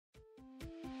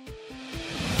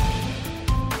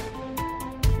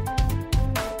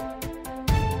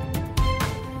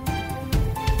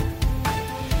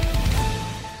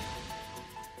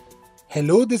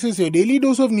Hello, this is your daily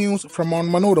dose of news from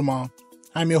Onmanorama.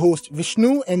 I'm your host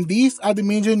Vishnu, and these are the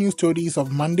major news stories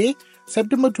of Monday,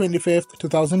 September 25th,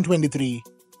 2023.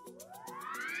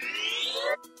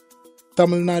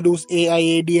 Tamil Nadu's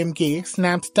AIADMK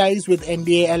snaps ties with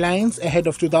NDA alliance ahead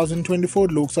of 2024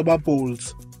 Lok Sabha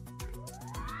polls.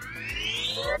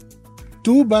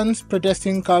 Two bunds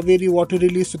protesting Kaveri water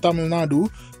release to Tamil Nadu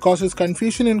causes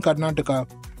confusion in Karnataka.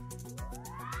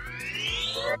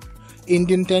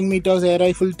 Indian 10 meters air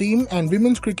rifle team and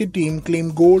women's cricket team claim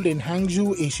gold in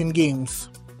Hangzhou Asian Games.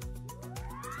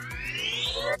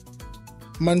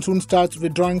 Monsoon starts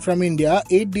withdrawing from India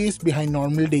 8 days behind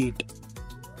normal date.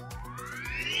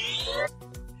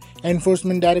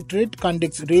 Enforcement Directorate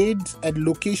conducts raids at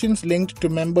locations linked to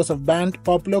members of banned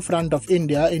Popular Front of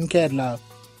India in Kerala.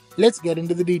 Let's get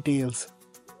into the details.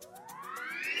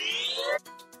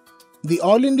 The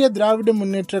All India Dravida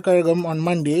Munnetra Kazhagam on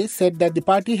Monday said that the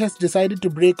party has decided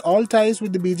to break all ties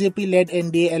with the BJP-led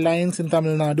NDA alliance in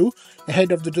Tamil Nadu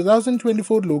ahead of the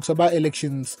 2024 Lok Sabha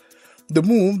elections. The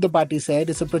move, the party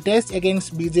said, is a protest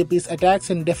against BJP's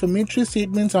attacks and defamatory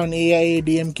statements on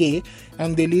AIADMK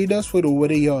and their leaders for over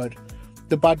a year.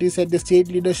 The party said the state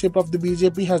leadership of the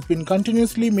BJP has been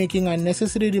continuously making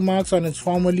unnecessary remarks on its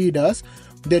former leaders,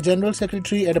 their General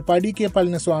Secretary Edappadi K.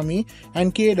 Palaniswamy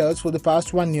and cadres for the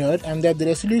past 1 year, and that the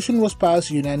resolution was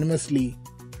passed unanimously.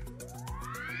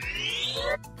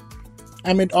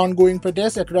 Amid ongoing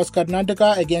protests across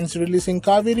Karnataka against releasing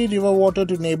Kaveri river water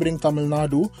to neighbouring Tamil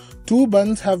Nadu, two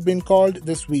bunds have been called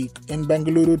this week, in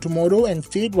Bengaluru tomorrow and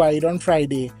statewide on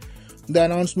Friday. The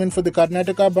announcement for the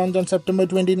Karnataka Bandh on September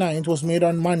 29th was made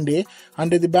on Monday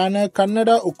under the banner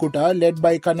Kannada Ukkuta, led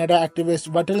by Kannada activist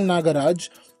Vatal Nagaraj,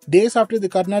 days after the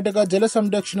Karnataka Jala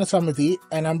Samrakshana Samiti,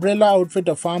 an umbrella outfit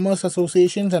of farmers'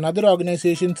 associations and other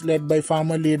organizations led by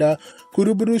farmer leader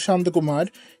Kuruburu Shantakumar,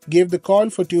 gave the call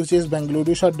for Tuesday's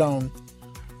Bengaluru shutdown.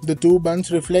 The two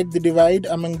bunds reflect the divide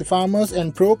among the farmers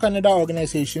and pro-Kannada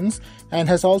organizations and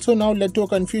has also now led to a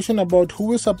confusion about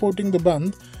who is supporting the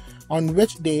bandh, on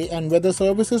which day, and whether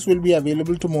services will be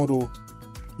available tomorrow.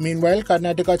 Meanwhile,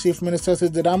 Karnataka Chief Minister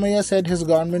Siddaramaiah said his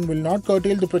government will not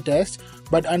curtail the protest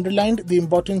but underlined the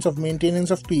importance of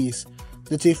maintenance of peace.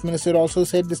 The Chief Minister also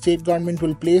said the state government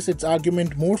will place its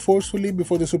argument more forcefully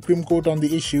before the Supreme Court on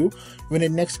the issue when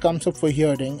it next comes up for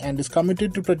hearing and is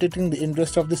committed to protecting the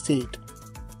interest of the state.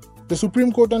 The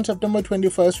Supreme Court on September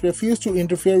 21st refused to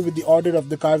interfere with the order of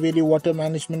the Kaveri Water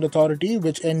Management Authority,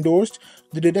 which endorsed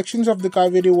the directions of the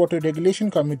Kaveri Water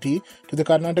Regulation Committee to the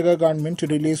Karnataka government to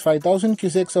release 5,000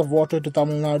 cusecs of water to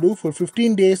Tamil Nadu for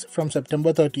 15 days from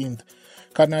September 13th.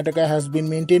 Karnataka has been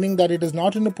maintaining that it is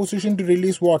not in a position to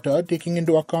release water, taking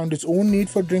into account its own need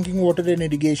for drinking water and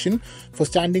irrigation for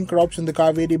standing crops in the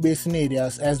Kaveri Basin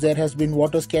areas, as there has been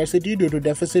water scarcity due to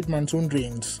deficit monsoon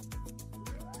rains.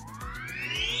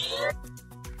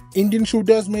 Indian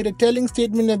shooters made a telling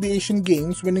statement at the Asian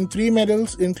Games, winning 3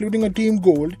 medals, including a team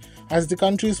gold, as the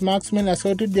country's marksmen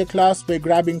asserted their class by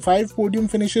grabbing 5 podium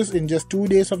finishes in just 2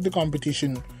 days of the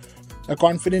competition. A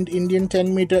confident Indian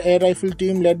 10-meter air rifle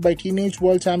team led by teenage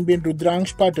world champion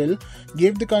Rudraksh Patil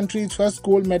gave the country its first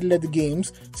gold medal at the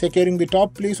Games, securing the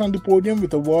top place on the podium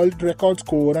with a world record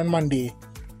score on Monday.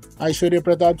 Aishwarya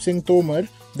Pratap Singh Tomar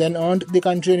then earned the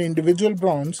country an individual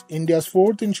bronze, India's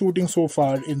 4th in shooting so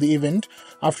far in the event,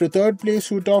 after a third-place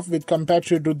shoot-off with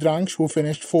compatriot Rudraksh, who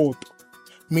finished 4th.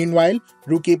 Meanwhile,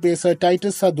 rookie pacer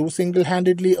Titus Sadhu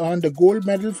single-handedly earned a gold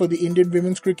medal for the Indian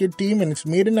women's cricket team in its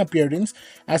maiden appearance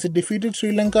as it defeated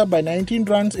Sri Lanka by 19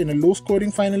 runs in a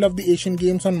low-scoring final of the Asian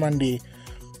Games on Monday.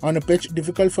 On a pitch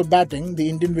difficult for batting, the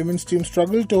Indian women's team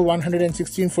struggled to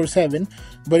 116 for 7,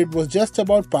 but it was just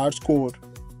about par score.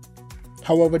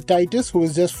 However, Titus, who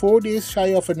is just 4 days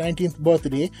shy of her 19th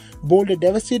birthday, bowled a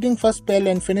devastating first spell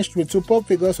and finished with superb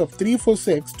figures of 3 for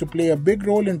 6 to play a big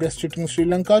role in restricting Sri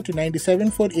Lanka to 97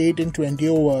 for 8 in 20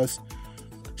 overs.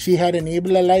 She had an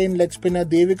able ally in leg spinner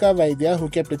Devika Vaidya, who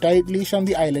kept a tight leash on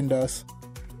the Islanders.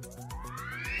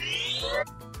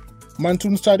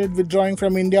 Monsoon started withdrawing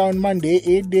from India on Monday,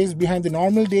 8 days behind the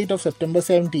normal date of September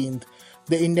 17th,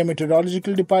 the India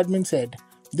Meteorological Department said.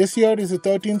 This year is the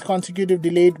 13th consecutive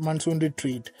delayed monsoon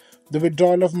retreat. The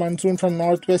withdrawal of monsoon from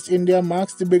northwest India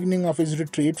marks the beginning of its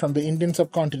retreat from the Indian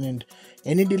subcontinent.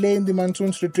 Any delay in the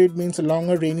monsoon's retreat means a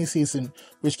longer rainy season,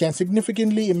 which can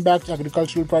significantly impact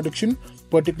agricultural production,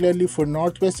 particularly for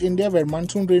northwest India, where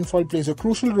monsoon rainfall plays a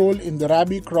crucial role in the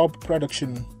rabi crop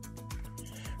production.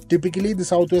 Typically, the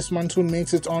southwest monsoon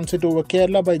makes its onset over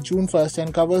Kerala by June 1st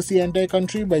and covers the entire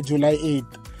country by July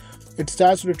 8th. It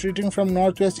starts retreating from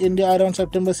northwest India around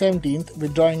September 17th,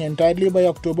 withdrawing entirely by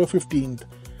October 15th.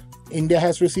 India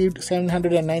has received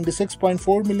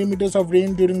 796.4 millimeters of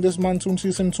rain during this monsoon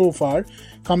season so far,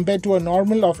 compared to a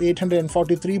normal of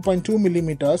 843.2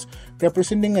 millimeters,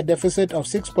 representing a deficit of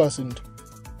 6%.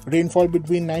 Rainfall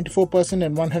between 94%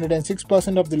 and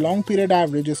 106% of the long period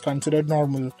average is considered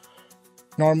normal.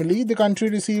 Normally, the country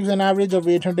receives an average of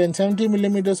 870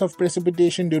 millimeters of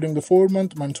precipitation during the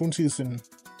 4-month monsoon season.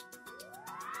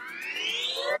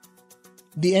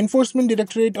 The Enforcement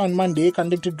Directorate on Monday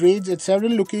conducted raids at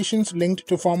several locations linked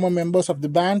to former members of the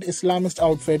banned Islamist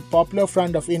outfit Popular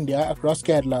Front of India across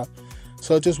Kerala.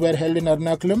 Searches were held in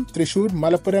Ernakulam, Thrissur,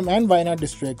 Malappuram and Wayanad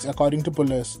districts, according to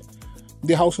police.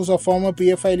 The houses of former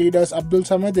PFI leaders Abdul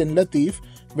Samad and Latif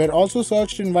were also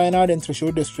searched in Wayanad and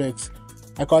Thrissur districts.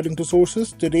 According to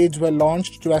sources, the raids were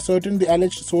launched to ascertain the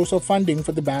alleged source of funding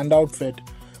for the banned outfit.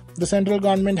 The central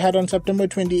government had on September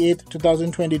 28,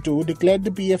 2022 declared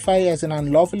the PFI as an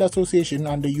unlawful association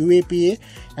under UAPA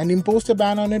and imposed a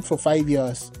ban on it for 5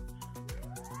 years.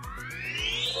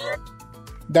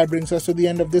 That brings us to the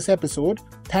end of this episode.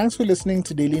 Thanks for listening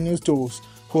to Daily News Dose,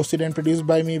 hosted and produced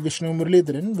by me, Vishnu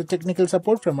Muralidharan, with technical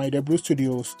support from IW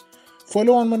Studios.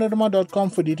 Follow Onmanorama.com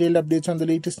for detailed updates on the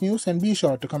latest news and be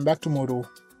sure to come back tomorrow.